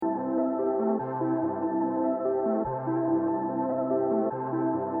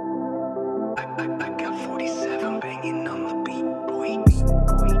Waiting on the beat, boy.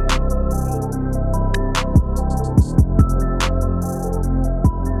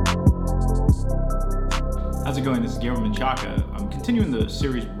 How's it going? This is Gabriel Menchaca. I'm continuing the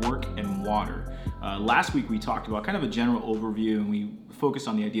series Work and Water. Last week we talked about kind of a general overview and we focused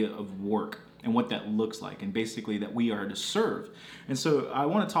on the idea of work and what that looks like and basically that we are to serve. And so I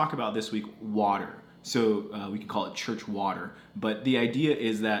want to talk about this week water. So we can call it church water. But the idea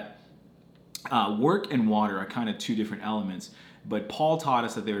is that work and water are kind of two different elements. But Paul taught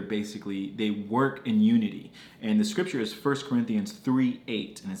us that they work in unity. And the scripture is 1 Corinthians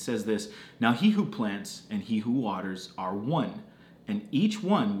 3:8. And it says this, "Now he who plants and he who waters are one, and each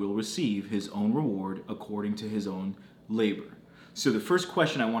one will receive his own reward according to his own labor." So the first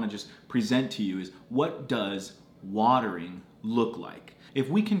question I want to just present to you is, what does watering look like? If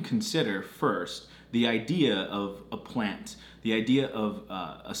we can consider first the idea of a plant, the idea of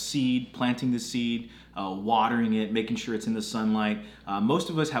a seed, planting the seed, watering it, making sure it's in the sunlight. Most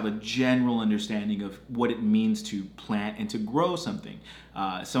of us have a general understanding of what it means to plant and to grow something.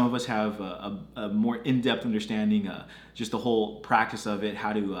 Some of us have a more in-depth understanding, just the whole practice of it,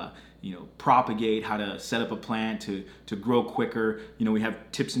 how to propagate, how to set up a plant to grow quicker. We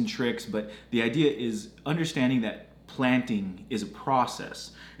have tips and tricks, but the idea is understanding that planting is a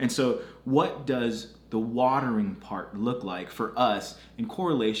process. And so what does the watering part look like for us in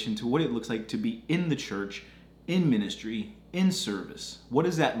correlation to what it looks like to be in the church, in ministry, in service? What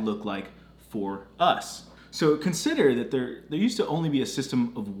does that look like for us? So consider that there used to only be a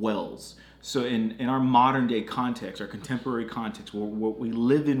system of wells. So in our modern day context, our contemporary context, what we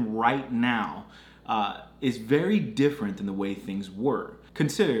live in right now, is very different than the way things were.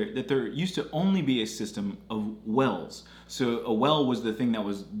 Consider that there used to only be a system of wells. So a well was the thing that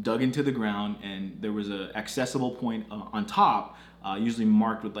was dug into the ground, and there was an accessible point on top, usually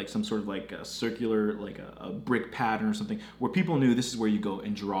marked with like some sort of like a circular, like a brick pattern or something, where people knew this is where you go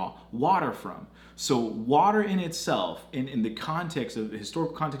and draw water from. So water in itself, in the context of the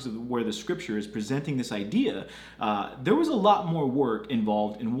historical context of where the scripture is presenting this idea, there was a lot more work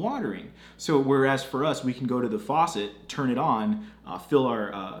involved in watering. So whereas for us, we can go to the faucet, turn it on, fill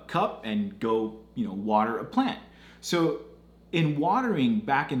our cup, and go, water a plant. So in watering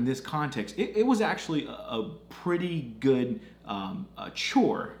back in this context, it was actually a pretty good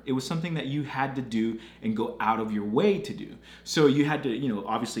chore. It was something that you had to do and go out of your way to do. So you had to,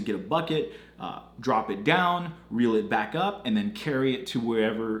 obviously get a bucket, drop it down, reel it back up, and then carry it to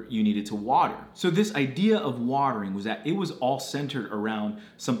wherever you needed to water. So this idea of watering was that it was all centered around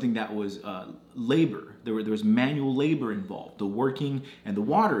something that was labor. There was manual labor involved, the working and the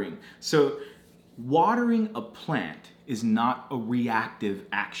watering. So watering a plant is not a reactive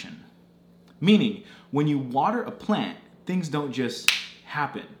action. Meaning, when you water a plant, things don't just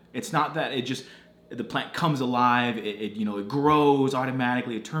happen. It's not that the plant comes alive, it grows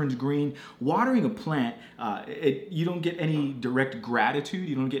automatically, it turns green. Watering a plant, you don't get any direct gratitude,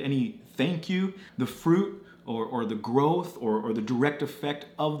 you don't get any thank you. The fruit or the growth or the direct effect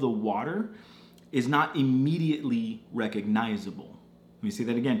of the water is not immediately recognizable. Let me say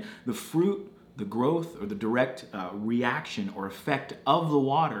that again. The fruit, the growth, or the direct reaction or effect of the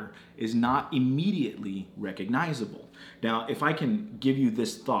water is not immediately recognizable. Now, if I can give you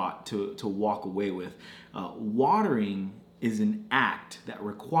this thought to walk away with, watering is an act that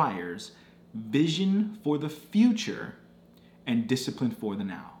requires vision for the future and discipline for the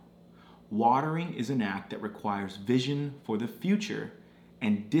now. Watering is an act that requires vision for the future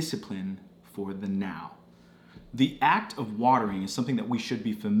and discipline for the now. The act of watering is something that we should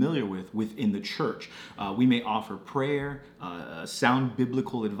be familiar with within the church. We may offer prayer, sound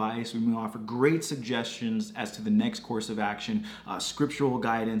biblical advice. We may offer great suggestions as to the next course of action, scriptural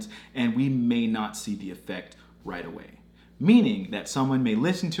guidance, and we may not see the effect right away. Meaning that someone may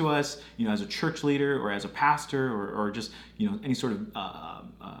listen to us, as a church leader or as a pastor or just, any sort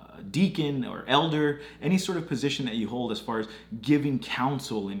of deacon or elder, any sort of position that you hold as far as giving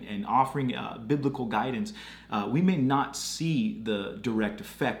counsel and offering biblical guidance. We may not see the direct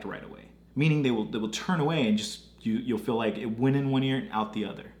effect right away. Meaning they will turn away and just you'll feel like it went in one ear and out the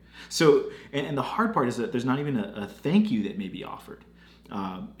other. So, and the hard part is that there's not even a thank you that may be offered.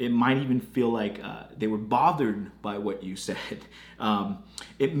 It might even feel like they were bothered by what you said.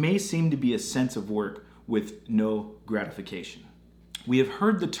 It may seem to be a sense of work with no gratification. We have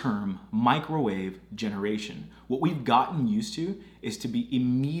heard the term microwave generation. What we've gotten used to is to be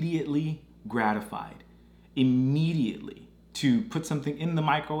immediately gratified. Immediately. To put something in the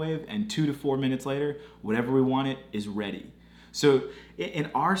microwave and 2 to 4 minutes later, whatever we want it is ready. So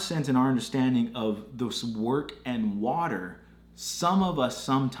in our sense and our understanding of this work and water, some of us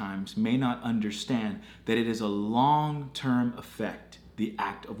sometimes may not understand that it is a long-term effect, the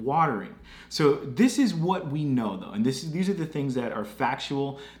act of watering. So this is what we know, though, and these are the things that are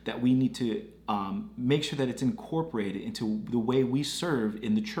factual that we need to make sure that it's incorporated into the way we serve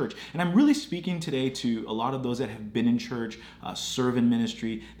in the church. And I'm really speaking today to a lot of those that have been in church, serve in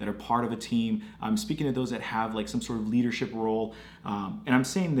ministry, that are part of a team. I'm speaking to those that have like some sort of leadership role. And I'm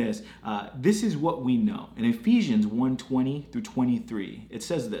saying this, this is what we know. In Ephesians 1:20 through 23, it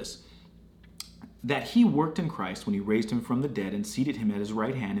says this, that he worked in Christ when he raised him from the dead and seated him at his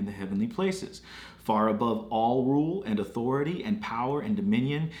right hand in the heavenly places, far above all rule and authority and power and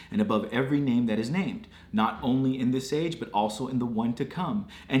dominion, and above every name that is named, not only in this age, but also in the one to come.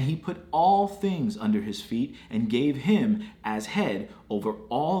 And he put all things under his feet and gave him as head over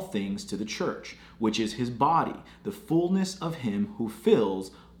all things to the church, which is his body, the fullness of him who fills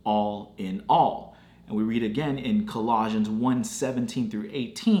all in all. And we read again in Colossians 1:17 through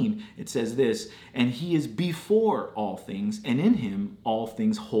 18, it says this, and he is before all things, and in him all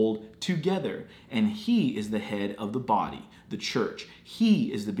things hold together. And he is the head of the body, the church.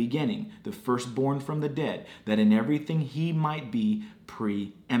 He is the beginning, the firstborn from the dead, that in everything he might be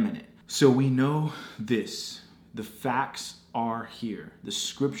preeminent. So we know this. The facts are here. The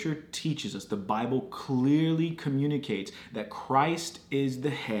scripture teaches us, the Bible clearly communicates that Christ is the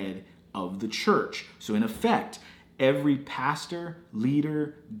head of the church. So in effect, every pastor,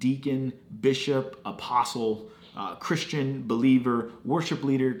 leader, deacon, bishop, apostle, Christian, believer, worship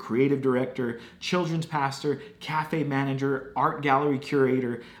leader, creative director, children's pastor, cafe manager, art gallery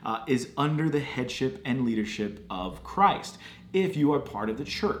curator is under the headship and leadership of Christ. If you are part of the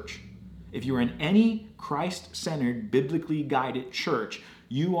church, if you are in any Christ-centered, biblically guided church,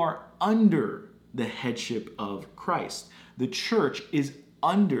 you are under the headship of Christ. The church is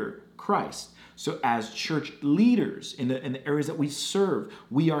under Christ. So as church leaders in the areas that we serve,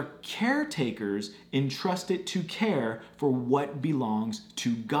 we are caretakers entrusted to care for what belongs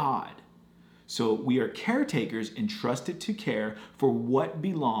to God. So we are caretakers entrusted to care for what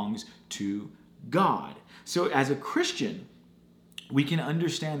belongs to God. So as a Christian, we can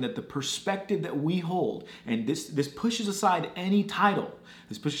understand that the perspective that we hold, and this pushes aside any title,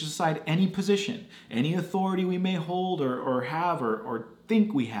 this pushes aside any position, any authority we may hold or have or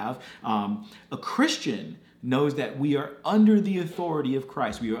think we have. A Christian knows that we are under the authority of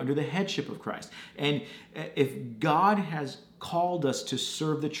Christ. We are under the headship of Christ. And if God has called us to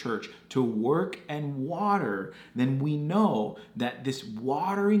serve the church, to work and water, then we know that this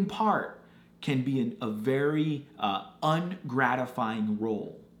watering part can be a very ungratifying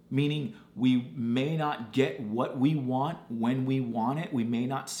role, meaning we may not get what we want when we want it. We may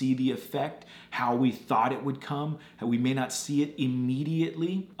not see the effect how we thought it would come. We may not see it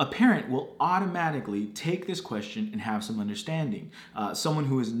immediately. A parent will automatically take this question and have some understanding. Someone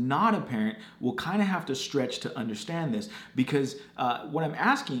who is not a parent will kind of have to stretch to understand this, because what I'm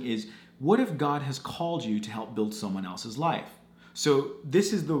asking is, what if God has called you to help build someone else's life? So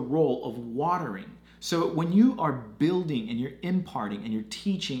this is the role of watering. So when you are building and you're imparting and you're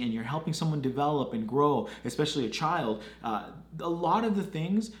teaching and you're helping someone develop and grow, especially a child, a lot of the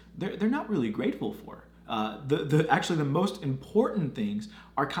things they're not really grateful for. Actually the most important things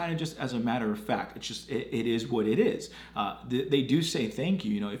are kind of just as a matter of fact. It's just it is what it is. They do say thank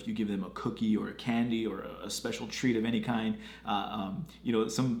you. If you give them a cookie or a candy or a special treat of any kind,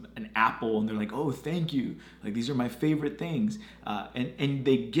 an apple, and they're like, oh, thank you. Like, these are my favorite things, and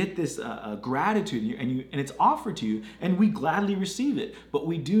they get this gratitude, and it's offered to you, and we gladly receive it. But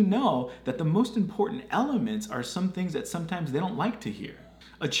we do know that the most important elements are some things that sometimes they don't like to hear.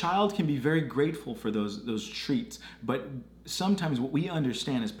 A child can be very grateful for those treats, but sometimes what we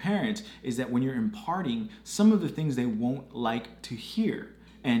understand as parents is that when you're imparting, some of the things they won't like to hear.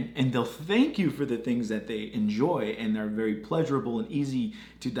 And they'll thank you for the things that they enjoy and are very pleasurable and easy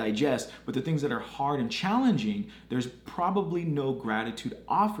to digest, but the things that are hard and challenging, there's probably no gratitude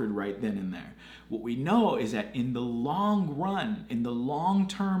offered right then and there. What we know is that in the long run, in the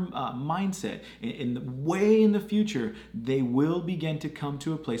long-term mindset, in the way in the future, they will begin to come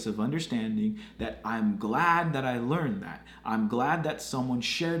to a place of understanding that I'm glad that I learned that. I'm glad that someone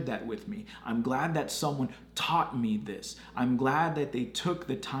shared that with me. I'm glad that someone taught me this. I'm glad that they took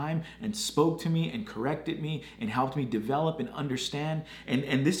the time and spoke to me and corrected me and helped me develop and understand.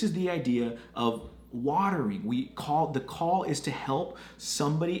 And this is the idea of watering. The call is to help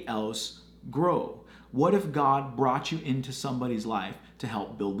somebody else grow. What if God brought you into somebody's life to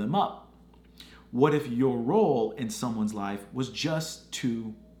help build them up? What if your role in someone's life was just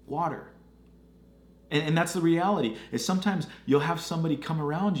to water? And that's the reality, is sometimes you'll have somebody come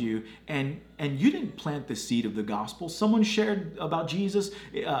around you and you didn't plant the seed of the gospel. Someone shared about Jesus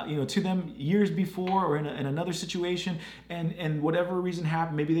to them years before, or in another situation, and whatever reason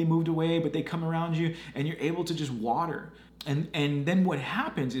happened, maybe they moved away, but they come around you and you're able to just water. And then what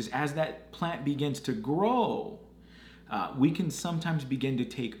happens is, as that plant begins to grow, we can sometimes begin to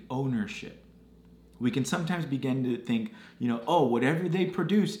take ownership. We can sometimes begin to think, whatever they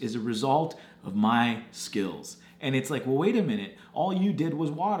produce is a result of my skills. And it's like, well, wait a minute. All you did was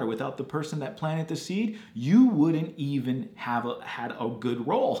water. Without the person that planted the seed, you wouldn't even have had a good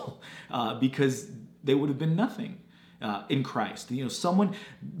role because they would have been nothing in Christ.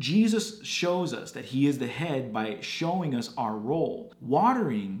 Jesus shows us that he is the head by showing us our role.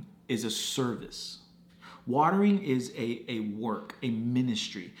 Watering is a service. Watering is a work, a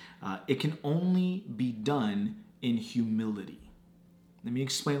ministry. It can only be done in humility. Let me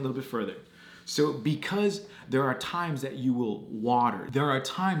explain a little bit further. So because there are times that you will water, there are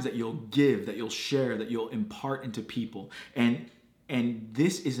times that you'll give, that you'll share, that you'll impart into people. And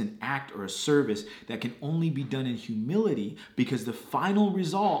this is an act or a service that can only be done in humility, because the final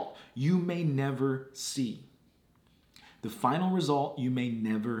result you may never see. The final result you may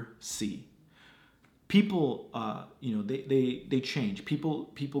never see. People, they change.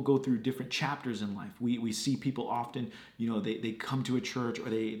 People go through different chapters in life. We see people often, they come to a church, or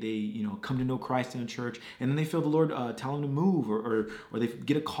they come to know Christ in a church, and then they feel the Lord tell them to move, or they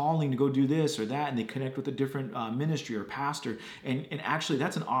get a calling to go do this or that, and they connect with a different ministry or pastor. And actually,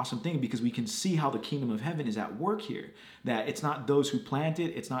 that's an awesome thing, because we can see how the kingdom of heaven is at work here. That it's not those who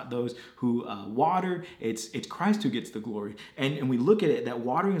planted, it's not those who watered, it's Christ who gets the glory. And we look at it that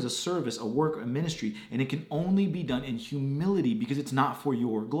watering is a service, a work, a ministry, and it can only be done in humility, because it's not for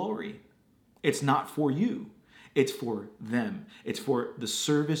your glory. It's not for you. It's for them. It's for the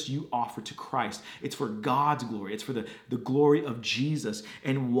service you offer to Christ. It's for God's glory. It's for the glory of Jesus.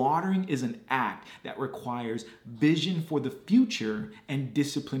 And watering is an act that requires vision for the future and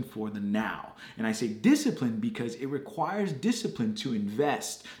discipline for the now. And I say discipline because it requires discipline to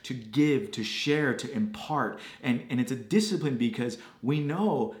invest, to give, to share, to impart. And it's a discipline because we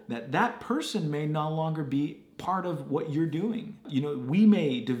know that person may no longer be part of what you're doing. We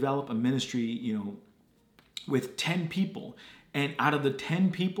may develop a ministry, with 10 people, and out of the 10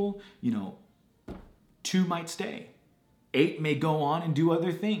 people, 2 might stay. 8 may go on and do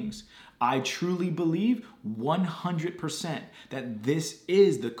other things. I truly believe 100% that this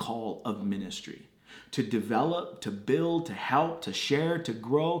is the call of ministry. To develop, to build, to help, to share, to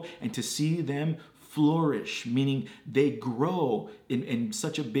grow, and to see them flourish, meaning they grow in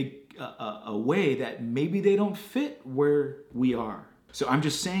such a big a way that maybe they don't fit where we are. So I'm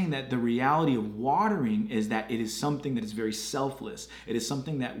just saying that the reality of watering is that it is something that is very selfless. It is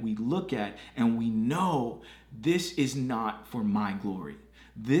something that we look at and we know this is not for my glory.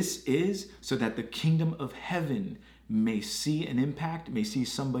 This is so that the kingdom of heaven may see an impact, may see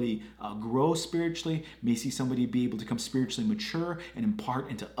somebody grow spiritually, may see somebody be able to become spiritually mature and impart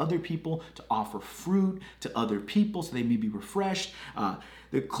into other people, to offer fruit to other people so they may be refreshed.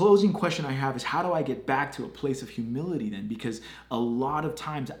 The closing question I have is, how do I get back to a place of humility then? Because a lot of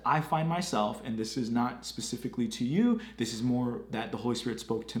times I find myself, and this is not specifically to you, this is more that the Holy Spirit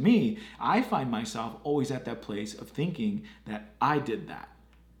spoke to me, I find myself always at that place of thinking that I did that.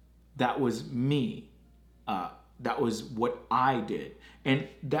 That was me. That was what I did. And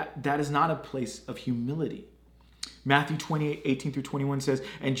that is not a place of humility. Matthew 28:18-21 says,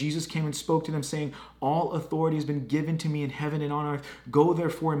 "And Jesus came and spoke to them, saying, All authority has been given to me in heaven and on earth. Go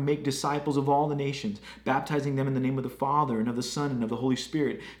therefore and make disciples of all the nations, baptizing them in the name of the Father and of the Son and of the Holy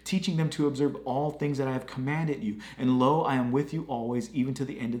Spirit, teaching them to observe all things that I have commanded you. And lo, I am with you always, even to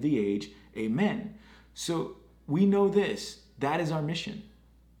the end of the age. Amen." So we know this. That is our mission.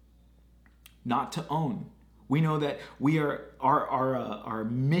 Not to own. We know that we are our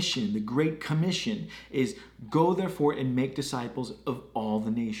mission, the Great Commission, is go therefore and make disciples of all the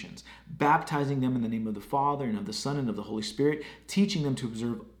nations, baptizing them in the name of the Father and of the Son and of the Holy Spirit, teaching them to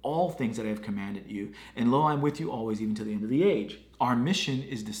observe all things that I have commanded you. And lo, I'm with you always, even to the end of the age. Our mission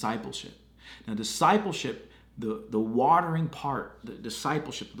is discipleship. Now, discipleship, the watering part, the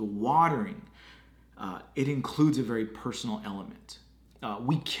discipleship, the watering, it includes a very personal element.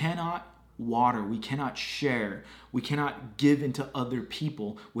 We cannot water, we cannot share, we cannot give into other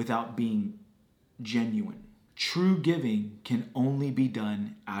people without being genuine. True giving can only be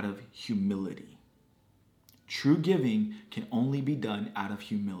done out of humility. True giving can only be done out of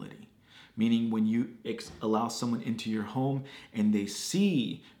humility. Meaning when you allow someone into your home and they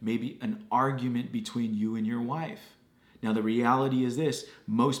see maybe an argument between you and your wife. Now, the reality is this: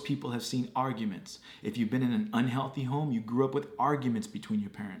 most people have seen arguments. If you've been in an unhealthy home, you grew up with arguments between your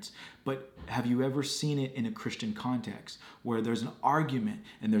parents. But have you ever seen it in a Christian context where there's an argument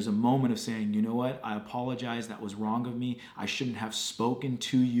and there's a moment of saying, you know what, I apologize, that was wrong of me. I shouldn't have spoken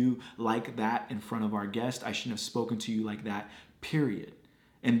to you like that in front of our guest. I shouldn't have spoken to you like that, period.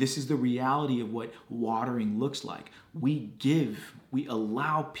 And this is the reality of what watering looks like. We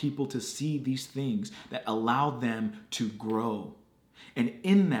allow people to see these things that allow them to grow. And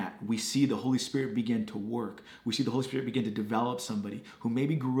in that, we see the Holy Spirit begin to work. We see the Holy Spirit begin to develop somebody who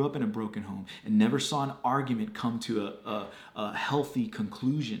maybe grew up in a broken home and never saw an argument come to a healthy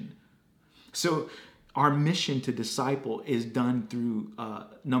conclusion. So our mission to disciple is done through,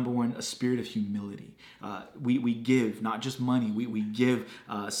 number one, a spirit of humility. We give not just money. We give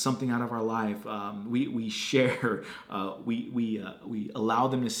something out of our life. We share. We allow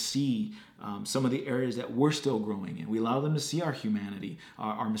them to see some of the areas that we're still growing in. We allow them to see our humanity,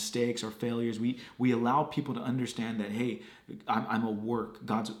 our mistakes, our failures. We allow people to understand that, hey, I'm a work.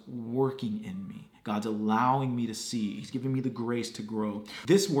 God's working in me. God's allowing me to see. He's giving me the grace to grow.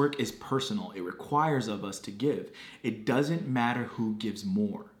 This work is personal. It requires of us to give. It doesn't matter who gives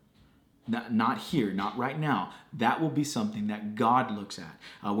more. Not here, not right now. That will be something that God looks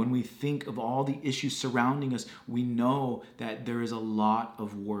at. When we think of all the issues surrounding us, we know that there is a lot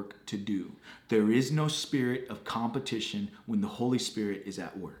of work to do. There is no spirit of competition when the Holy Spirit is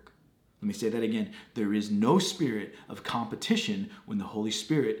at work. Let me say that again. There is no spirit of competition when the Holy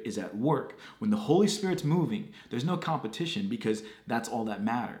Spirit is at work. When the Holy Spirit's moving, there's no competition because that's all that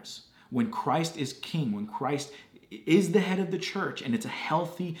matters. When Christ is king, when Christ is the head of the church, and it's a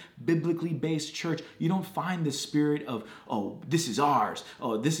healthy, biblically based church, you don't find this spirit of, oh, this is ours.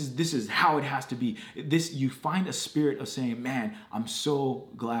 Oh, this is how it has to be. You find a spirit of saying, man, I'm so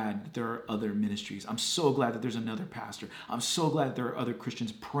glad that there are other ministries. I'm so glad that there's another pastor. I'm so glad that there are other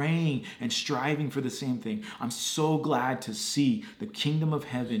Christians praying and striving for the same thing. I'm so glad to see the kingdom of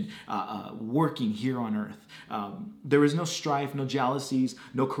heaven working here on earth. There is no strife, no jealousies,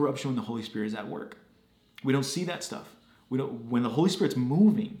 no corruption when the Holy Spirit is at work. We don't see that stuff. When the Holy Spirit's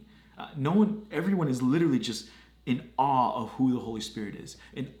moving, everyone is literally just in awe of who the Holy Spirit is,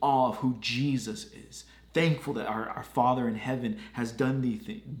 in awe of who Jesus is, thankful that our Father in heaven has done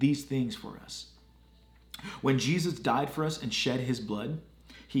these things for us. When Jesus died for us and shed his blood,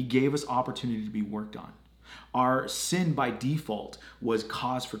 he gave us opportunity to be worked on. Our sin by default was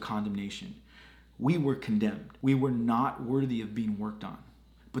cause for condemnation. We were condemned. We were not worthy of being worked on.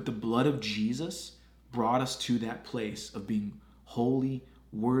 But the blood of Jesus brought us to that place of being holy,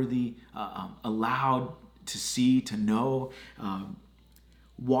 worthy, allowed to see, to know.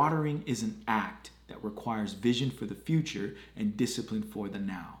 Watering is an act that requires vision for the future and discipline for the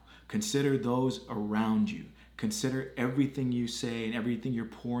now. Consider those around you. Consider everything you say and everything you're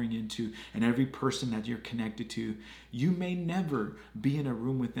pouring into and every person that you're connected to. You may never be in a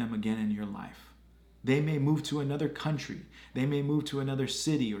room with them again in your life. They may move to another country. They may move to another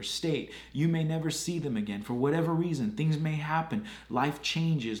city or state. You may never see them again for whatever reason. Things may happen. Life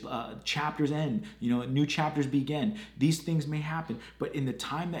changes. Chapters end. New chapters begin. These things may happen. But in the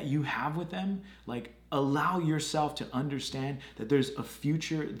time that you have with them, allow yourself to understand that there's a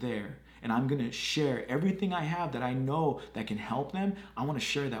future there. And I'm going to share everything I have that I know that can help them. I want to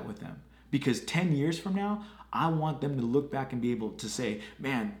share that with them. Because 10 years from now, I want them to look back and be able to say,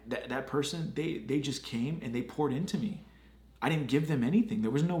 man, that person, they just came and they poured into me. I didn't give them anything.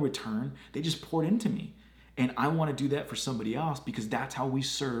 There was no return. They just poured into me. And I want to do that for somebody else because that's how we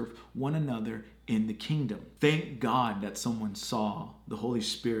serve one another in the kingdom. Thank God that someone saw the Holy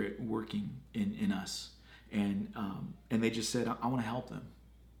Spirit working in us. And they just said, I want to help them.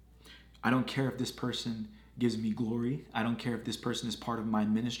 I don't care if this person gives me glory. I don't care if this person is part of my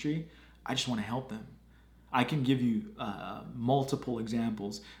ministry. I just want to help them. I can give you multiple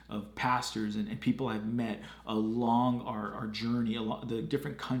examples of pastors and people I've met along our journey, along the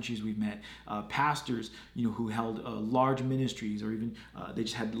different countries we've met. Pastors, who held large ministries or even they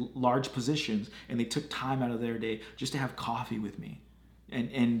just had large positions and they took time out of their day just to have coffee with me.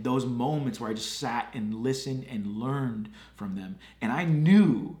 And those moments where I just sat and listened and learned from them. And I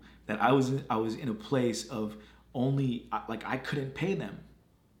knew that I was in a place of only, I couldn't pay them.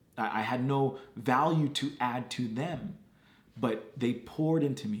 I had no value to add to them, but they poured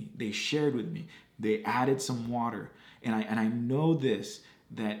into me. They shared with me. They added some water. And I know this,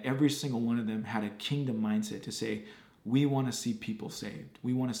 that every single one of them had a kingdom mindset to say, we want to see people saved.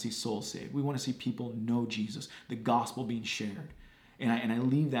 We want to see souls saved. We want to see people know Jesus, the gospel being shared. And I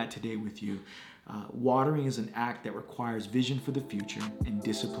leave that today with you. Watering is an act that requires vision for the future and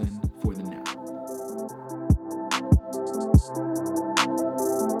discipline for the now.